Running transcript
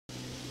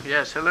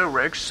Yes, hello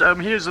Rex.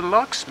 Here's a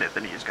locksmith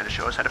and he's gonna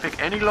show us how to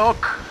pick any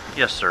lock.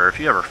 Yes, sir. If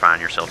you ever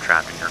find yourself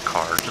trapped in your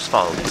car, just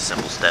follow these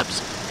simple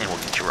steps and we'll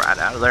get you right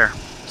out of there.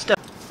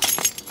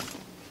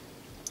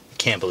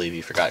 Can't believe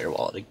you forgot your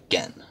wallet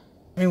again.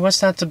 I mean,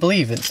 what's not to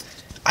believe?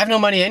 I have no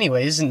money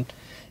anyways, and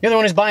you're the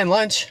one who's buying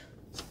lunch,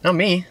 not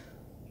me.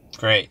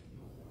 Great.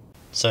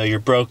 So you're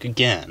broke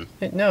again.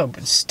 No,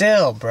 but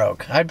still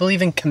broke. I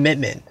believe in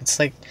commitment. It's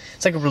like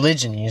a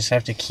religion. You just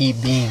have to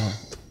keep being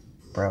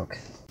broke.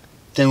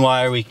 Then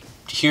why are we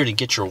here to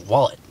get your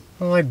wallet?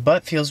 Well, my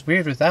butt feels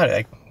weird without it.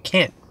 I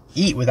can't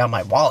eat without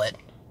my wallet.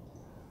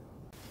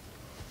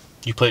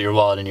 You put your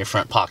wallet in your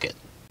front pocket.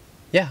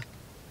 Yeah.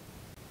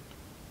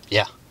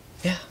 Yeah.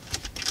 Yeah.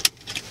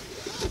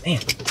 Man.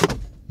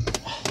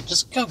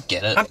 Just go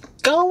get it. I'm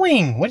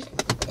going. What?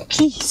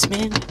 Jeez,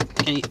 man.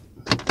 Can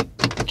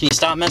you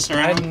stop messing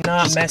around? I'm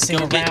not Just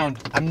messing around.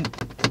 I'm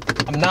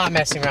not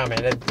messing around,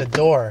 man. The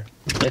door.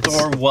 The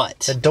door what?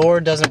 The door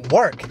doesn't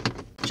work.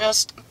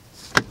 Just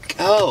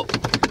go.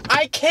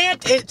 I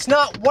can't. It's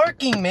not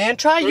working, man.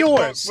 Try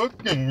yours. It's not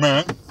working,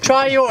 man.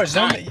 Try yours.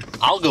 Right.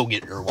 I'll go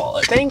get your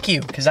wallet. Thank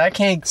you, because I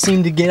can't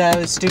seem to get out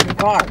of this stupid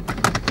car.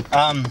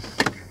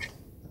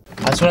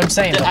 That's what I'm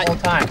saying the whole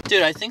time.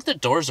 Dude, I think the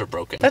doors are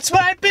broken. That's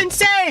what I've been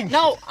saying!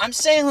 No, I'm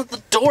saying that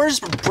the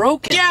doors were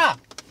broken. Yeah!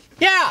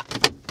 Yeah!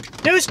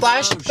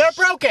 Newsflash, they're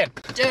broken!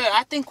 Dude,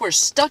 I think we're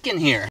stuck in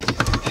here.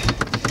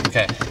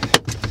 Okay.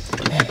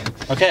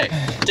 Okay,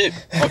 dude,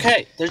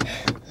 okay.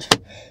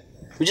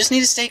 We just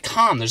need to stay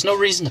calm. There's no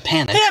reason to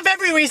panic. I have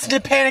every reason to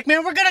panic,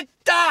 man! We're gonna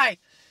die!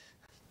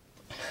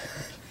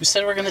 Who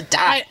said we're gonna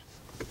die?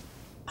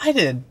 I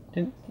did.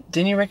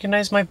 Didn't you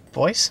recognize my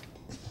voice?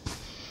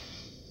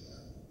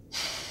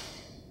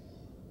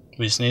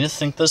 We just need to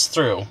think this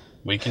through.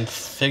 We can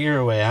figure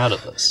a way out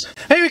of this.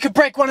 Maybe we could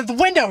break one of the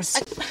windows!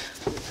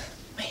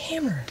 My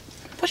hammer.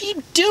 What are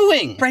you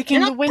doing? Breaking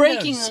You're the not windows.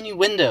 breaking any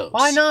windows.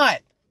 Why not?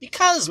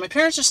 Because my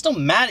parents are still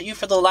mad at you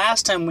for the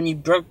last time when you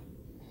broke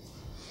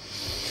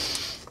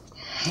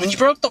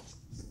the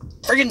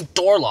friggin'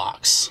 door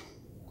locks.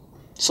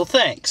 So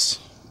thanks.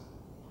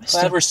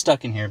 Glad we're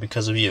stuck in here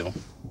because of you.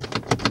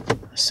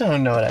 I still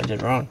don't know what I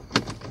did wrong.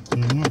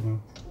 Mm-hmm.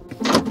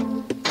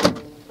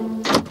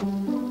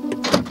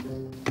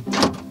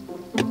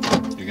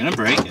 You're gonna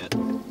break it.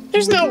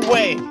 There's no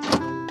way!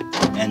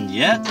 And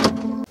yet,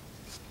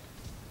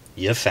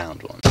 you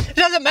found one. It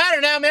doesn't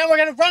matter now, man. We're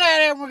gonna run out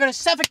of here and we're gonna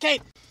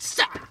suffocate.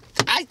 Stop!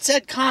 I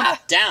said calm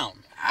down.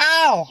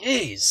 Ow!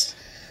 Jeez.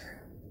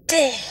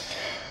 Dang.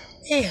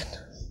 Man.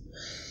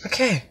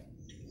 Okay.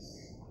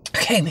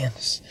 Okay, man.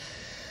 Just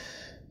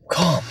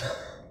calm.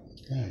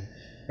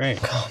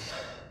 Great. Calm.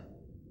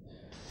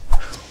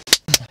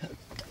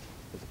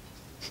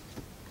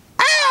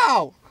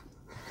 Ow!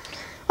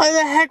 What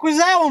the heck was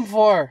that one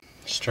for?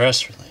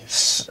 Stress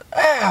relief.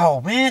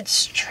 Ow, man.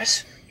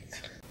 Stress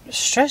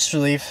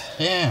relief.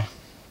 Yeah.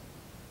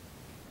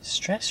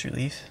 Stress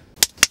relief.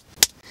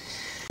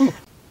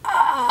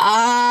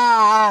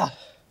 Ah!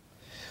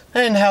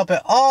 That didn't help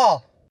at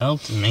all.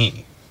 Helped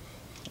me.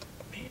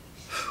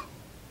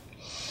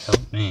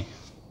 Help me.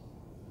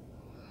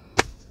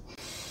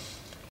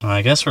 Well,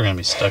 I guess we're gonna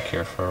be stuck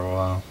here for a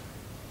while.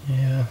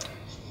 Yeah.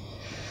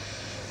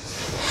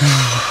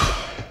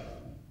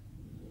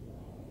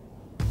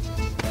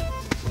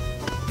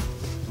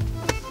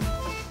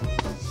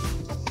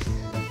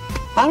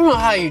 I don't know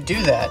how you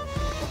do that.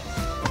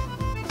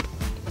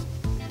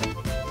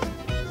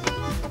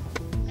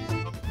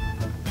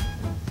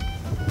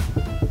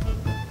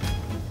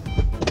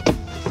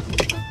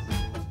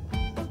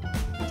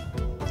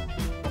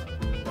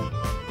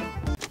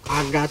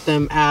 I got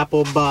them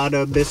apple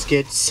butter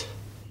biscuits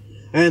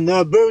and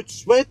the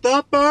boots with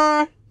the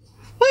fur,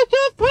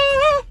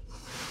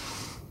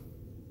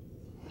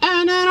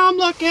 and then I'm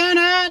looking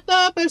at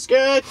the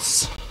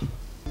biscuits.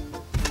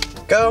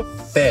 Go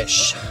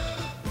fish.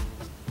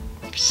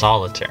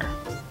 Solitaire.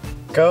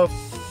 Go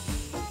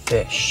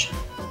fish.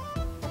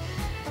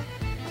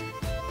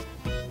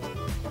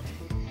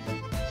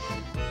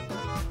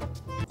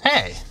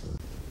 Hey.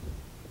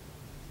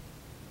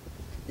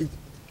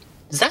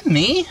 Is that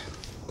me?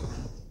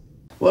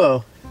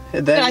 Whoa.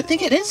 Yeah, I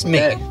think it is me.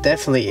 That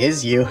definitely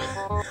is you.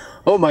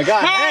 Oh my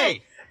god.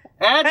 Hey!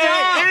 Andrew!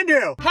 Hey,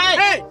 Andrew! Hey!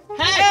 Hey!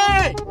 Hey!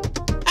 Hey!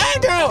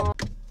 Andrew!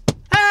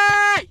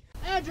 Hey!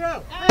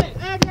 Andrew! Hey!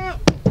 Andrew!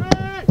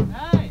 Hey!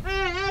 Hey!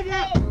 Hey,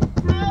 Andrew!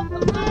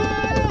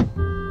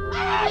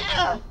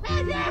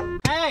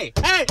 Hey! Hey!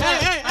 Hey!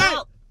 Hey!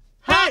 Help!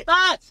 Help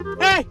us!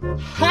 Hey!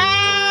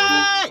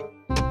 Hey!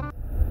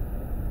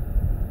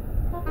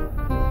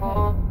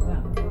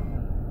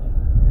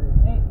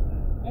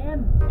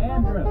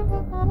 Andrew,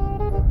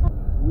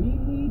 we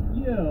need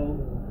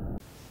you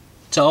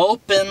To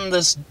open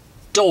this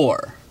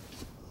door.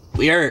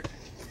 We're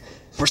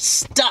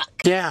stuck.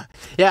 Yeah,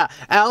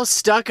 Al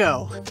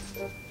Stucco. What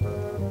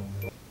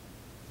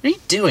are you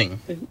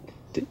doing?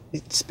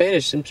 It's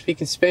Spanish. I'm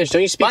speaking Spanish.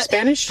 Don't you speak What?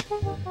 Spanish?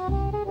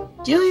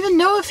 You don't even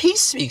know if he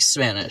speaks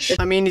Spanish.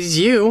 I mean, it's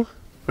you,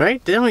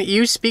 right? Don't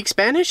you speak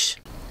Spanish?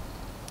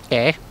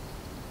 Okay.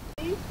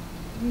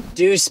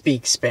 do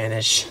speak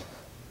Spanish.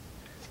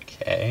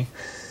 Okay.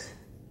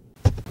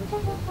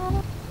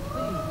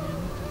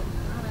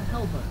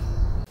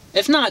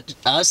 If not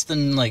us,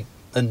 then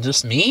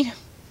just me?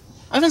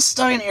 I've been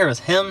stuck in here with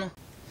him.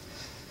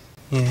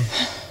 Yeah.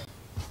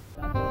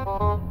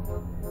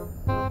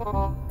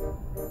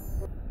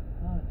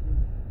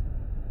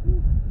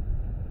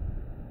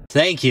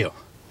 Thank you.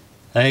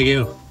 Thank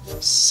you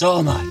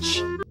so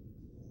much.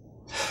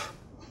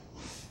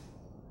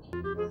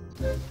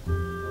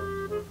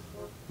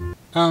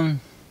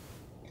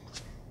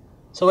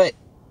 So wait,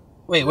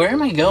 where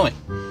am I going?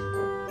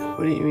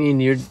 What do you mean?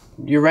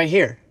 You're right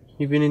here.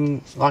 You've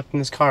been locked in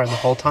this car the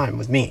whole time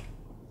with me.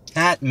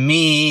 Not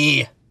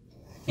me.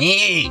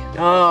 Me.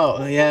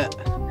 Oh, yeah.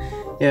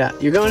 Yeah,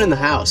 you're going in the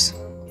house.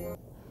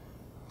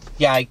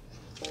 Yeah, I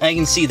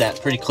can see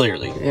that pretty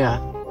clearly. Yeah,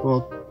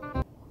 well,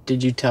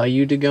 did you tell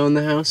you to go in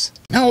the house?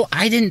 No,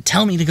 I didn't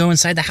tell me to go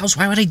inside the house.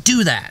 Why would I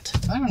do that?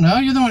 I don't know,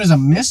 you're the one who's a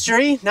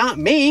mystery, not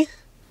me.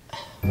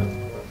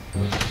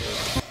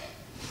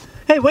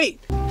 Hey, wait!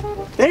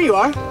 There you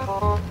are!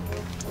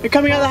 You're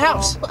coming out of the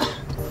house!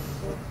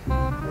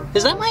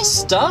 Is that my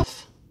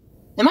stuff?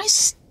 Am I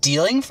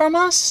stealing from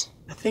us?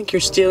 I think you're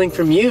stealing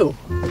from you.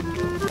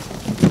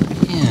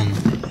 Man.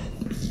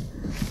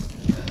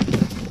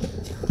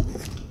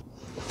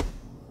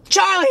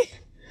 Charlie!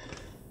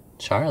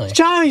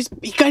 Charlie?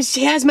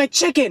 He has my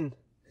chicken!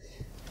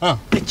 Oh.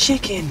 My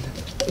chicken!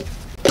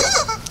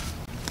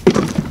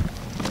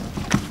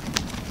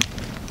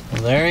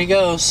 Well, there he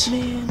goes.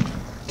 Man.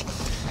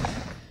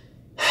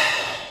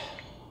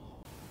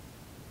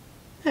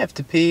 I have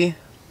to pee.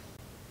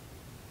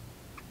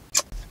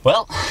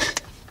 Well,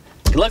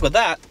 good luck with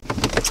that.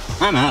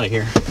 I'm out of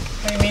here.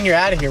 What do you mean you're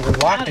out of here? We're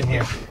locked in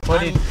here.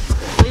 I'm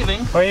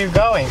leaving. Where are you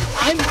going?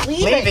 I'm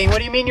leaving. Leaving? What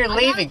do you mean you're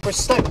leaving? We're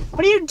stuck.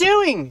 What are you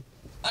doing?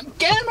 I'm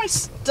getting my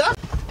stuff.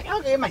 I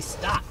gotta get my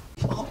stuff.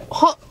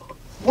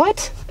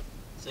 What?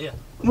 See ya.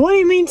 What do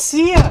you mean,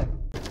 see ya?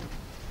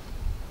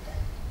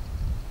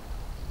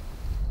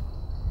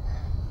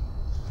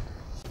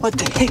 What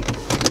the heck?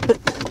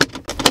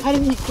 How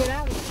did he get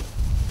out of here?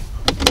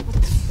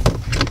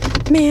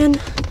 Man.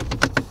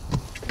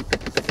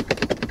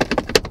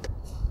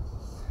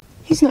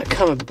 He's not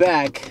coming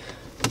back.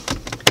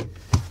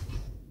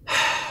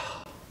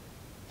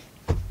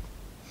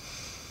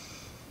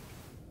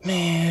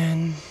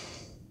 Man.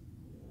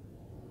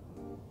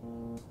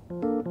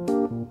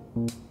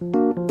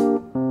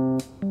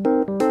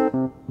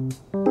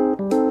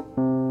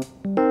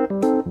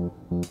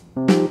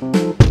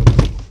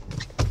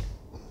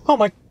 Oh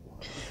my...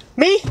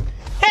 Me?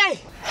 Hey!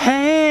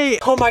 Hey!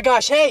 Oh my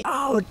gosh, hey!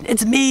 Oh,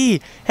 it's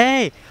me!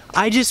 Hey!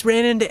 I just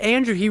ran into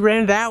Andrew. He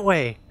ran that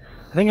way.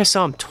 I think I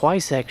saw him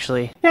twice,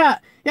 actually. Yeah,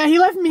 he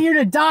left me here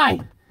to die!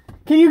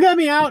 Can you get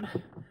me out?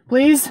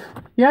 Please?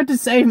 You have to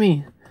save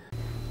me.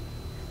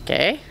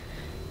 K?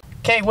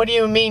 K, what do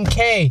you mean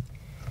K?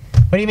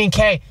 What do you mean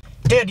K?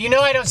 Dude, you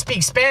know I don't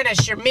speak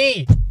Spanish. You're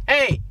me.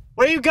 Hey,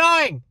 where are you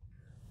going?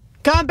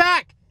 Come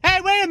back. Hey,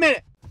 wait a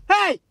minute.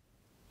 Hey!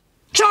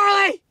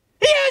 Charlie!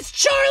 Yes,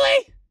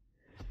 Charlie!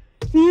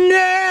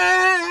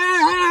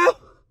 No!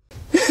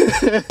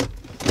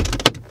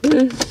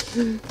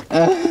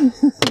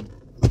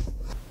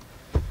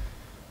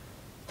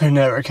 They're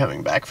never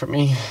coming back for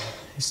me.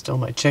 They stole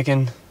my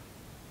chicken.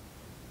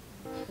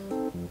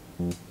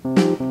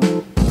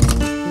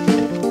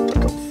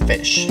 Go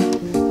fish.